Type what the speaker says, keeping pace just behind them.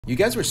You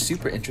guys were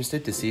super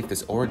interested to see if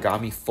this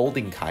origami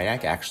folding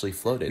kayak actually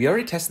floated. We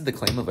already tested the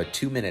claim of a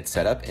 2-minute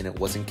setup and it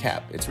wasn't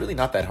cap. It's really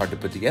not that hard to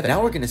put together.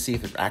 Now we're gonna see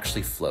if it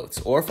actually floats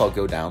or if I'll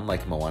go down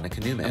like Moana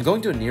Canoe Man. I'm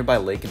going to a nearby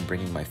lake and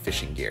bringing my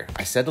fishing gear.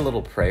 I said a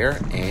little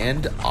prayer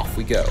and off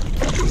we go.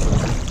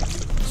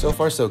 So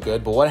far so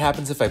good, but what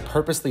happens if I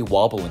purposely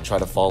wobble and try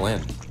to fall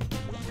in?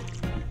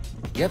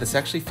 Yeah, this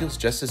actually feels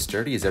just as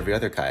sturdy as every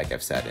other kayak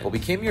I've sat in. Well, we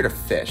came here to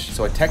fish,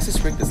 so I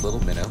Texas rigged this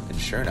little minnow, and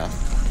sure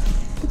enough,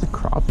 it's a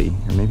crappie,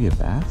 or maybe a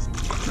bass.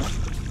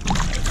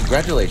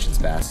 Congratulations,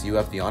 Bass. You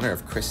have the honor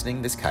of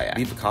christening this kayak.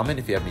 Leave a comment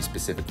if you have any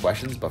specific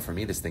questions, but for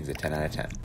me, this thing's a 10 out of 10.